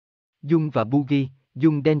June và Budgie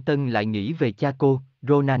June Denton lại nghĩ về cha cô,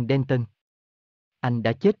 Ronald Denton. Anh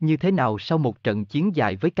đã chết như thế nào sau một trận chiến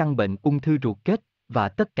dài với căn bệnh ung thư ruột kết, và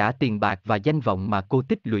tất cả tiền bạc và danh vọng mà cô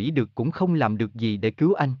tích lũy được cũng không làm được gì để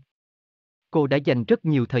cứu anh. Cô đã dành rất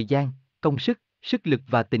nhiều thời gian, công sức, sức lực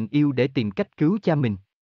và tình yêu để tìm cách cứu cha mình.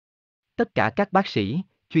 Tất cả các bác sĩ,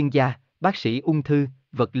 chuyên gia, bác sĩ ung thư,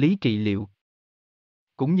 vật lý trị liệu,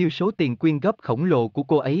 cũng như số tiền quyên góp khổng lồ của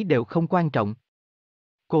cô ấy đều không quan trọng.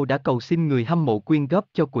 Cô đã cầu xin người hâm mộ quyên góp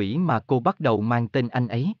cho quỹ mà cô bắt đầu mang tên anh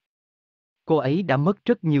ấy. Cô ấy đã mất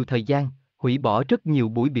rất nhiều thời gian, hủy bỏ rất nhiều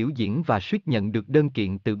buổi biểu diễn và suýt nhận được đơn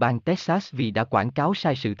kiện từ bang Texas vì đã quảng cáo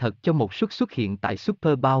sai sự thật cho một suất xuất hiện tại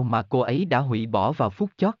Super Bowl mà cô ấy đã hủy bỏ vào phút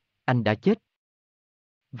chót. Anh đã chết.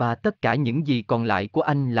 Và tất cả những gì còn lại của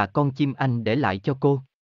anh là con chim anh để lại cho cô.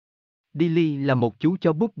 Dilly là một chú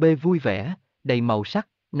chó búp bê vui vẻ, đầy màu sắc,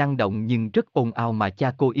 năng động nhưng rất ồn ào mà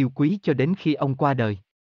cha cô yêu quý cho đến khi ông qua đời.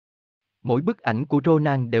 Mỗi bức ảnh của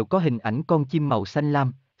Ronan đều có hình ảnh con chim màu xanh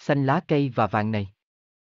lam, xanh lá cây và vàng này.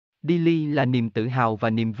 Dilly là niềm tự hào và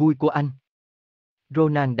niềm vui của anh.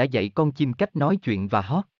 Ronan đã dạy con chim cách nói chuyện và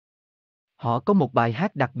hót. Họ có một bài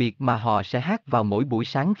hát đặc biệt mà họ sẽ hát vào mỗi buổi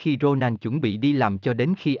sáng khi Ronan chuẩn bị đi làm cho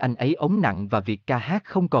đến khi anh ấy ốm nặng và việc ca hát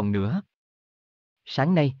không còn nữa.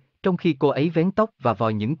 Sáng nay, trong khi cô ấy vén tóc và vò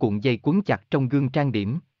những cuộn dây quấn chặt trong gương trang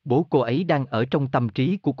điểm, bố cô ấy đang ở trong tâm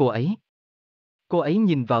trí của cô ấy. Cô ấy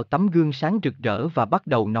nhìn vào tấm gương sáng rực rỡ và bắt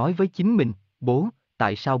đầu nói với chính mình, bố,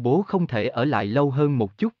 tại sao bố không thể ở lại lâu hơn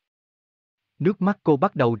một chút? Nước mắt cô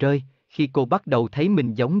bắt đầu rơi, khi cô bắt đầu thấy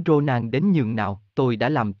mình giống Ronan đến nhường nào, tôi đã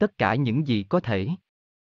làm tất cả những gì có thể.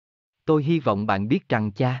 Tôi hy vọng bạn biết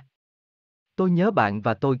rằng cha. Tôi nhớ bạn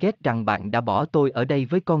và tôi ghét rằng bạn đã bỏ tôi ở đây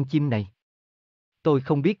với con chim này. Tôi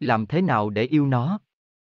không biết làm thế nào để yêu nó.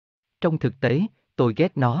 Trong thực tế, tôi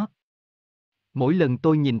ghét nó. Mỗi lần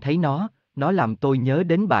tôi nhìn thấy nó làm tôi nhớ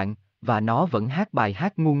đến bạn, và nó vẫn hát bài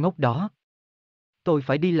hát ngu ngốc đó. Tôi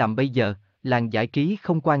phải đi làm bây giờ, làng giải trí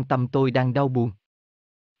không quan tâm tôi đang đau buồn.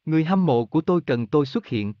 Người hâm mộ của tôi cần tôi xuất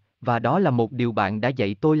hiện, và đó là một điều bạn đã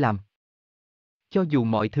dạy tôi làm. Cho dù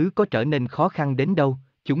mọi thứ có trở nên khó khăn đến đâu,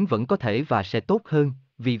 chúng vẫn có thể và sẽ tốt hơn,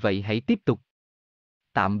 vì vậy hãy tiếp tục.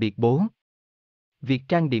 Tạm biệt bố. Việc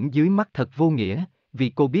trang điểm dưới mắt thật vô nghĩa, vì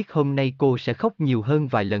cô biết hôm nay cô sẽ khóc nhiều hơn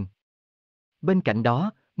vài lần. Bên cạnh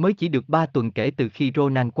đó, mới chỉ được 3 tuần kể từ khi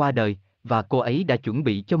Ronan qua đời, và cô ấy đã chuẩn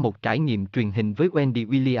bị cho một trải nghiệm truyền hình với Wendy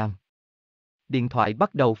Williams. Điện thoại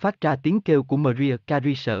bắt đầu phát ra tiếng kêu của Maria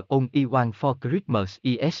Carey on E1 for Christmas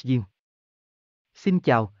ESU. Xin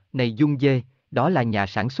chào, này Dung Dê, đó là nhà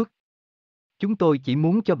sản xuất. Chúng tôi chỉ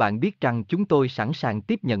muốn cho bạn biết rằng chúng tôi sẵn sàng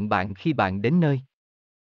tiếp nhận bạn khi bạn đến nơi.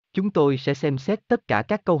 Chúng tôi sẽ xem xét tất cả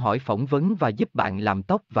các câu hỏi phỏng vấn và giúp bạn làm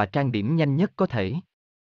tóc và trang điểm nhanh nhất có thể.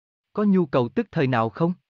 Có nhu cầu tức thời nào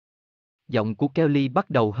không? Giọng của Kelly bắt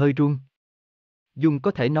đầu hơi run. Dung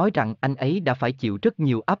có thể nói rằng anh ấy đã phải chịu rất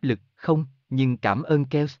nhiều áp lực, không, nhưng cảm ơn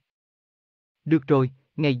Kels. Được rồi,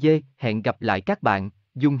 ngày dê, hẹn gặp lại các bạn.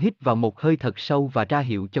 Dung hít vào một hơi thật sâu và ra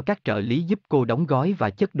hiệu cho các trợ lý giúp cô đóng gói và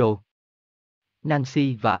chất đồ.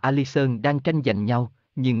 Nancy và Allison đang tranh giành nhau,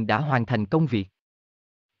 nhưng đã hoàn thành công việc.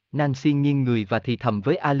 Nancy nghiêng người và thì thầm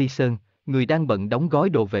với Allison, người đang bận đóng gói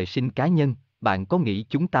đồ vệ sinh cá nhân, bạn có nghĩ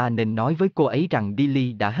chúng ta nên nói với cô ấy rằng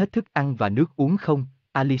Dilly đã hết thức ăn và nước uống không?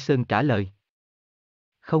 Allison trả lời.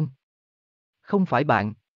 Không. Không phải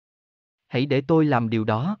bạn. Hãy để tôi làm điều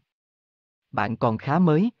đó. Bạn còn khá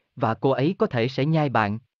mới, và cô ấy có thể sẽ nhai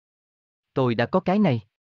bạn. Tôi đã có cái này.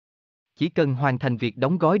 Chỉ cần hoàn thành việc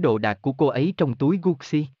đóng gói đồ đạc của cô ấy trong túi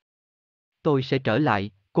Gucci. Tôi sẽ trở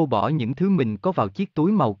lại, cô bỏ những thứ mình có vào chiếc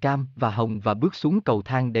túi màu cam và hồng và bước xuống cầu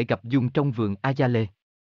thang để gặp Dung trong vườn Azalea.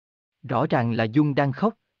 Rõ ràng là Dung đang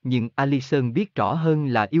khóc, nhưng Allison biết rõ hơn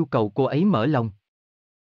là yêu cầu cô ấy mở lòng.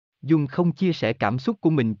 Dung không chia sẻ cảm xúc của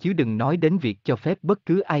mình chứ đừng nói đến việc cho phép bất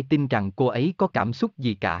cứ ai tin rằng cô ấy có cảm xúc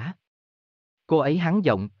gì cả. Cô ấy hắng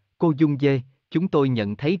giọng, cô Dung dê, chúng tôi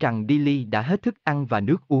nhận thấy rằng Dilly đã hết thức ăn và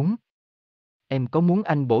nước uống. Em có muốn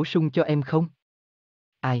anh bổ sung cho em không?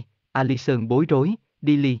 Ai? Allison bối rối,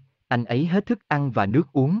 Dilly, anh ấy hết thức ăn và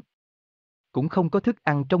nước uống. Cũng không có thức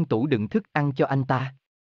ăn trong tủ đựng thức ăn cho anh ta.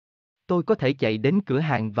 Tôi có thể chạy đến cửa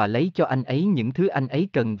hàng và lấy cho anh ấy những thứ anh ấy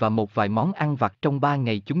cần và một vài món ăn vặt trong 3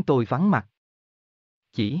 ngày chúng tôi vắng mặt.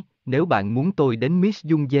 Chỉ, nếu bạn muốn tôi đến Miss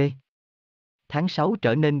Dung dê. Tháng 6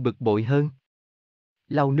 trở nên bực bội hơn.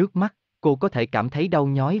 Lau nước mắt, cô có thể cảm thấy đau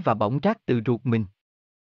nhói và bỏng rát từ ruột mình.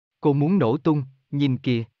 Cô muốn nổ tung, nhìn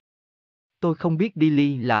kìa. Tôi không biết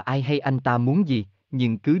Dilly là ai hay anh ta muốn gì,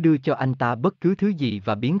 nhưng cứ đưa cho anh ta bất cứ thứ gì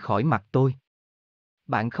và biến khỏi mặt tôi.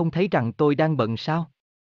 Bạn không thấy rằng tôi đang bận sao?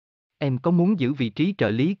 Em có muốn giữ vị trí trợ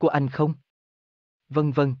lý của anh không?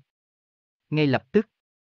 Vân vân. Ngay lập tức.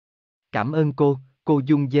 Cảm ơn cô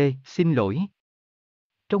Jung, xin lỗi.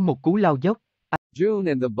 Trong một cú lao dốc, June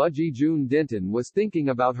and the Budgie June Denton was thinking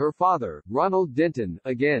about her father, Ronald Denton,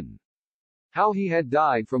 again. How he had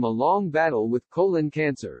died from a long battle with colon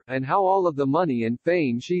cancer, and how all of the money and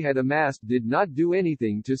fame she had amassed did not do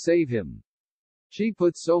anything to save him. She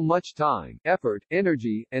put so much time, effort,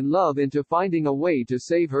 energy, and love into finding a way to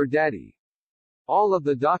save her daddy. All of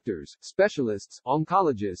the doctors, specialists,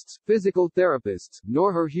 oncologists, physical therapists,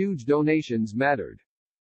 nor her huge donations mattered.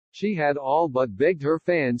 She had all but begged her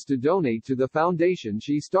fans to donate to the foundation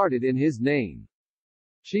she started in his name.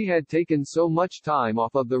 She had taken so much time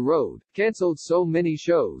off of the road, canceled so many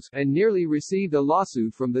shows, and nearly received a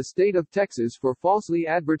lawsuit from the state of Texas for falsely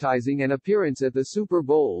advertising an appearance at the Super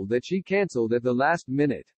Bowl that she canceled at the last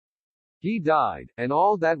minute. He died, and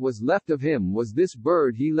all that was left of him was this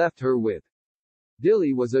bird he left her with.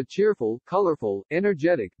 Dilly was a cheerful, colorful,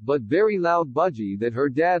 energetic, but very loud budgie that her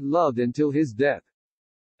dad loved until his death.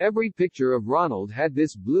 Every picture of Ronald had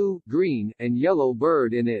this blue, green, and yellow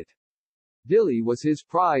bird in it. Dilly was his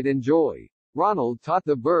pride and joy. Ronald taught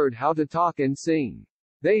the bird how to talk and sing.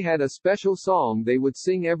 They had a special song they would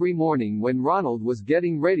sing every morning when Ronald was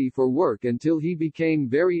getting ready for work until he became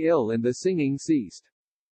very ill and the singing ceased.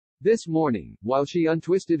 This morning, while she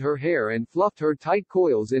untwisted her hair and fluffed her tight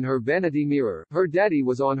coils in her vanity mirror, her daddy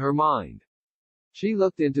was on her mind. She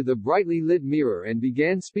looked into the brightly lit mirror and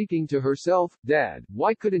began speaking to herself, "Dad,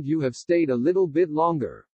 why couldn't you have stayed a little bit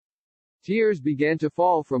longer?" Tears began to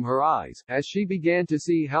fall from her eyes, as she began to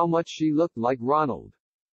see how much she looked like Ronald.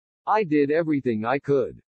 "I did everything I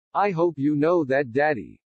could. I hope you know that,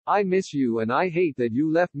 Daddy. I miss you and I hate that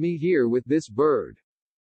you left me here with this bird.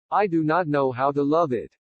 I do not know how to love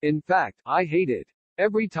it. In fact, I hate it.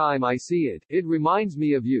 Every time I see it, it reminds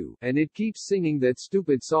me of you, and it keeps singing that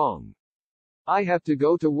stupid song. I have to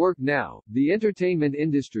go to work now. The entertainment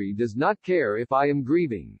industry does not care if I am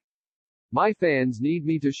grieving. My fans need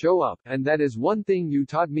me to show up, and that is one thing you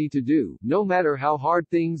taught me to do. No matter how hard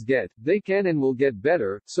things get, they can and will get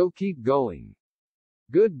better, so keep going.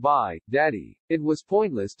 Goodbye, Daddy." It was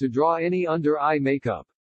pointless to draw any under-eye makeup,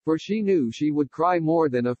 for she knew she would cry more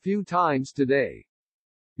than a few times today.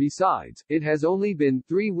 Besides, it has only been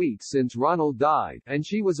 3 weeks since Ronald died, and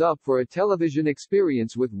she was up for a television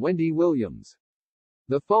experience with Wendy Williams.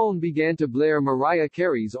 The phone began to blare Mariah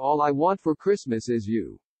Carey's "All I Want for Christmas Is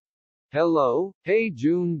You." "Hello? Hey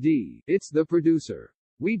June D, it's the producer.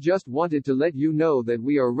 We just wanted to let you know that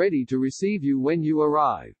we are ready to receive you when you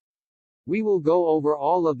arrive. We will go over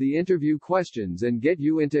all of the interview questions and get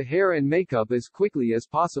you into hair and makeup as quickly as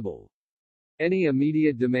possible. Any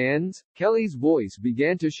immediate demands?" Kelly's voice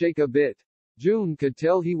began to shake a bit. June could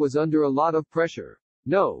tell he was under a lot of pressure.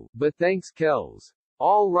 "No, but thanks Kells.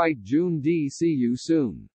 All right June D, see you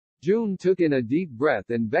soon." June took in a deep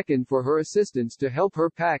breath and beckoned for her assistants to help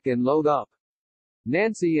her pack and load up.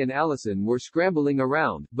 Nancy and Allison were scrambling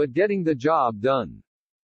around, but getting the job done.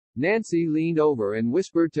 Nancy leaned over and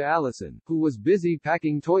whispered to Allison, who was busy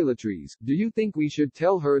packing toiletries, "Do you think we should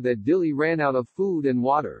tell her that Dilly ran out of food and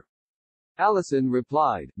water?" Allison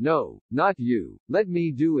replied, "No, not you. Let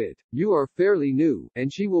me do it. You are fairly new,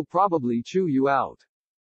 and she will probably chew you out.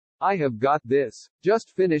 I have got this.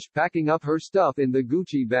 Just finish packing up her stuff in the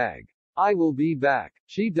Gucci bag. I will be back."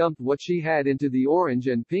 She dumped what she had into the orange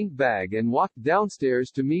and pink bag and walked downstairs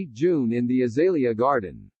to meet June in the azalea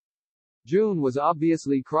garden. June was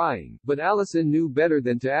obviously crying, but Allison knew better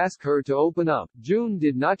than to ask her to open up. June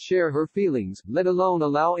did not share her feelings, let alone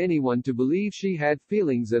allow anyone to believe she had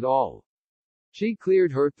feelings at all. She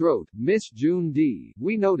cleared her throat. "Miss June D,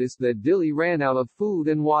 we noticed that Dilly ran out of food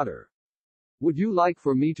and water. Would you like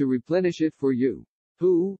for me to replenish it for you?"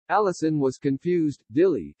 "Who?" Allison was confused.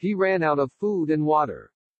 "Dilly, he ran out of food and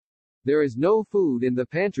water. There is no food in the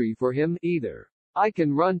pantry for him, either. I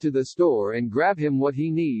can run to the store and grab him what he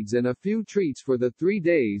needs and a few treats for the 3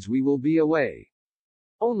 days we will be away.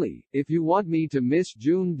 Only, if you want me to." Miss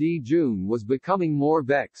June D. June was becoming more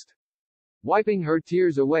vexed. Wiping her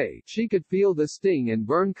tears away, she could feel the sting and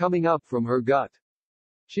burn coming up from her gut.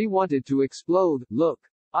 She wanted to explode. "Look.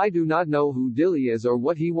 I do not know who Dilly is or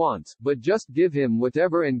what he wants, but just give him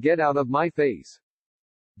whatever and get out of my face.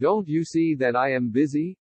 Don't you see that I am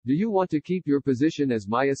busy? Do you want to keep your position as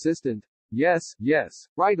my assistant?" Yes,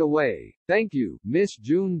 right away. Thank you, Miss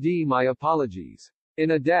June D. My apologies."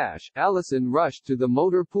 In a dash, Allison rushed to the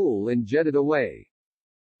motor pool and jetted away.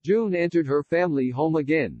 June entered her family home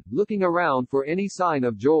again, looking around for any sign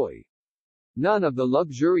of joy. None of the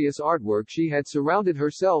luxurious artwork she had surrounded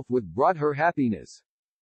herself with brought her happiness.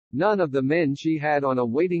 None of the men she had on a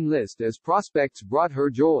waiting list as prospects brought her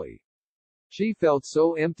joy. She felt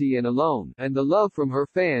so empty and alone, and the love from her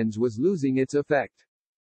fans was losing its effect.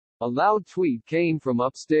 A loud tweet came from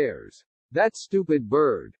upstairs. "That stupid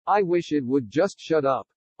bird. I wish it would just shut up.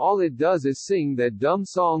 All it does is sing that dumb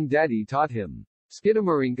song Daddy taught him."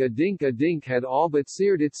 Skidamarink-a-dink had all but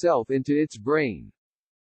seared itself into its brain.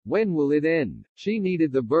 When will it end? She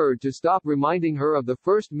needed the bird to stop reminding her of the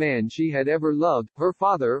first man she had ever loved, her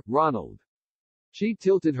father, Ronald. She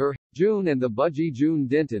tilted her June, and the Budgie June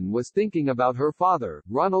Denton was thinking about her father,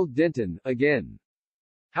 Ronald Denton, again.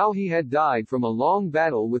 How he had died from a long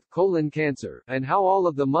battle with colon cancer, and how all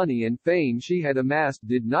of the money and fame she had amassed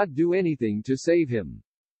did not do anything to save him.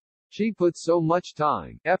 She put so much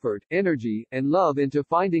time, effort, energy, and love into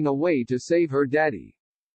finding a way to save her daddy.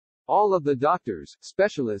 All of the doctors,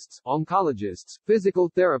 specialists, oncologists, physical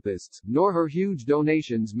therapists, nor her huge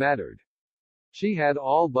donations mattered. She had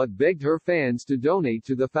all but begged her fans to donate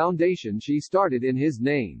to the foundation she started in his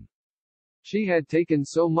name. She had taken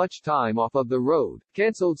so much time off of the road,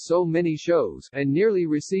 canceled so many shows, and nearly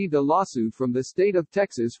received a lawsuit from the state of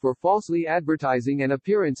Texas for falsely advertising an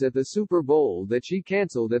appearance at the Super Bowl that she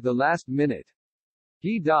canceled at the last minute.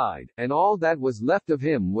 He died, and all that was left of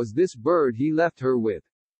him was this bird he left her with.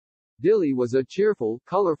 Dilly was a cheerful,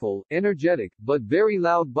 colorful, energetic, but very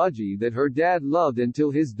loud budgie that her dad loved until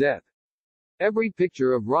his death. Every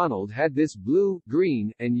picture of Ronald had this blue,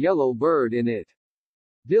 green, and yellow bird in it.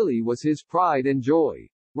 Dilly was his pride and joy.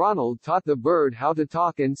 Ronald taught the bird how to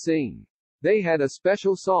talk and sing. They had a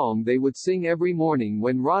special song they would sing every morning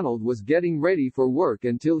when Ronald was getting ready for work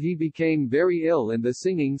until he became very ill and the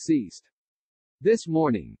singing ceased. This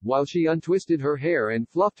morning, while she untwisted her hair and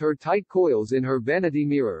fluffed her tight coils in her vanity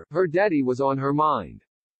mirror, her daddy was on her mind.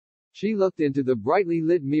 She looked into the brightly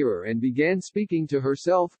lit mirror and began speaking to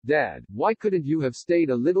herself, "Dad, why couldn't you have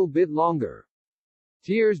stayed a little bit longer?"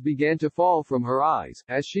 Tears began to fall from her eyes,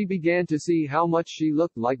 as she began to see how much she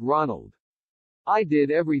looked like Ronald. "I did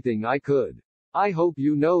everything I could. I hope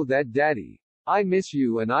you know that, Daddy. I miss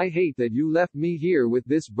you and I hate that you left me here with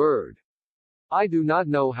this bird. I do not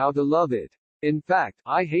know how to love it. In fact,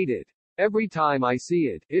 I hate it. Every time I see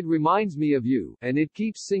it, it reminds me of you, and it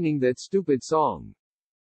keeps singing that stupid song.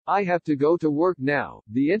 I have to go to work now.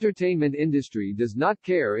 The entertainment industry does not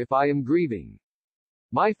care if I am grieving.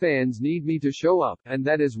 My fans need me to show up, and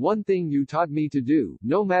that is one thing you taught me to do.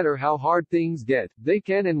 No matter how hard things get, they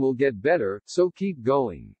can and will get better, so keep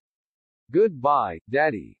going. Goodbye,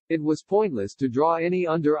 Daddy." It was pointless to draw any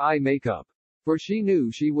under-eye makeup, for she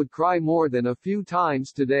knew she would cry more than a few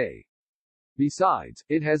times today. Besides,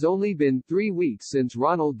 it has only been 3 weeks since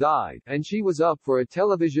Ronald died, and she was up for a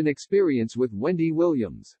television experience with Wendy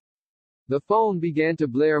Williams. The phone began to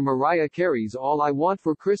blare Mariah Carey's "All I Want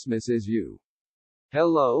for Christmas Is You."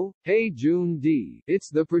 "Hello? Hey June D. It's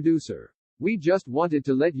the producer. We just wanted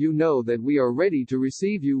to let you know that we are ready to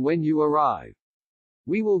receive you when you arrive.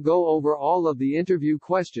 We will go over all of the interview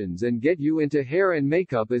questions and get you into hair and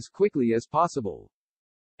makeup as quickly as possible.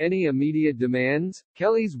 Any immediate demands?"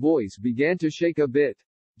 Kelly's voice began to shake a bit.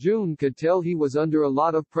 June could tell he was under a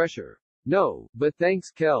lot of pressure. "No, but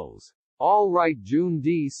thanks, Kells. All right, June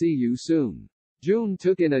D. See you soon." June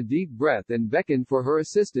took in a deep breath and beckoned for her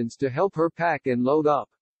assistants to help her pack and load up.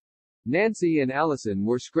 Nancy and Allison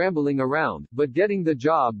were scrambling around, but getting the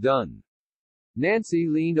job done. Nancy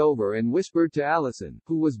leaned over and whispered to Allison,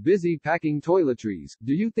 who was busy packing toiletries,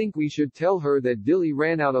 "Do you think we should tell her that Dilly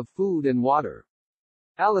ran out of food and water?"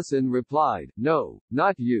 Allison replied, "No,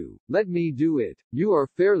 not you. Let me do it. You are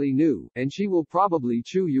fairly new, and she will probably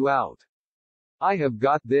chew you out. I have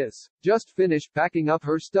got this. Just finish packing up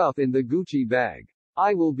her stuff in the Gucci bag.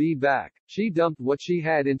 I will be back." She dumped what she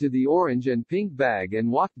had into the orange and pink bag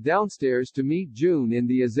and walked downstairs to meet June in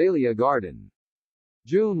the azalea garden.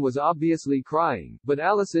 June was obviously crying, but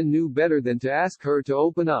Allison knew better than to ask her to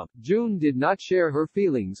open up. June did not share her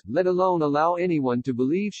feelings, let alone allow anyone to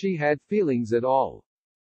believe she had feelings at all.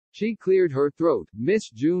 She cleared her throat. "Miss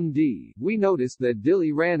June D., we noticed that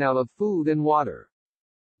Dilly ran out of food and water.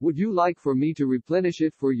 Would you like for me to replenish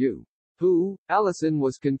it for you?" "Who?" Allison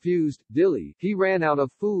was confused. "Dilly, he ran out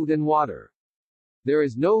of food and water. There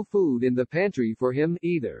is no food in the pantry for him,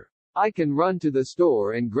 either. I can run to the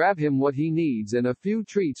store and grab him what he needs and a few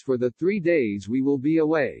treats for the 3 days we will be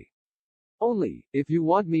away. Only, if you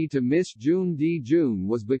want me to." Miss June D. June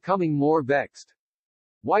was becoming more vexed.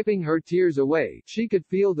 Wiping her tears away, she could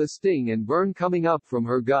feel the sting and burn coming up from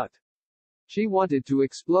her gut. She wanted to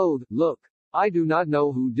explode. "Look. I do not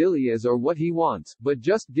know who Dilly is or what he wants, but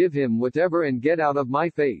just give him whatever and get out of my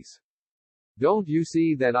face. Don't you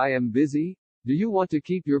see that I am busy? Do you want to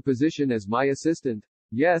keep your position as my assistant?"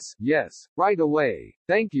 "Yes, yes. Right away.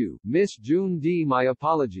 Thank you, Miss June D. My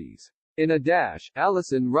apologies." In a dash,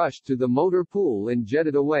 Allison rushed to the motor pool and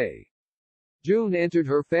jetted away. June entered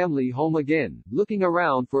her family home again, looking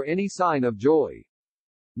around for any sign of joy.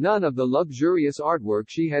 None of the luxurious artwork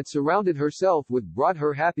she had surrounded herself with brought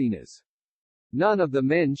her happiness. None of the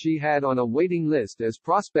men she had on a waiting list as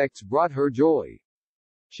prospects brought her joy.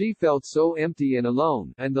 She felt so empty and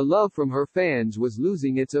alone, and the love from her fans was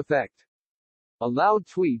losing its effect. A loud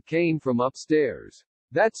tweet came from upstairs.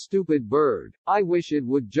 "That stupid bird. I wish it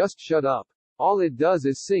would just shut up. All it does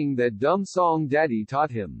is sing that dumb song Daddy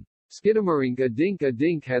taught him."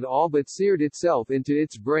 Skidamarink-a-dink had all but seared itself into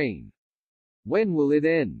its brain. When will it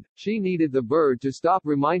end? She needed the bird to stop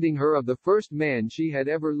reminding her of the first man she had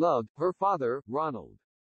ever loved, her father, Ronald.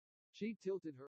 She tilted her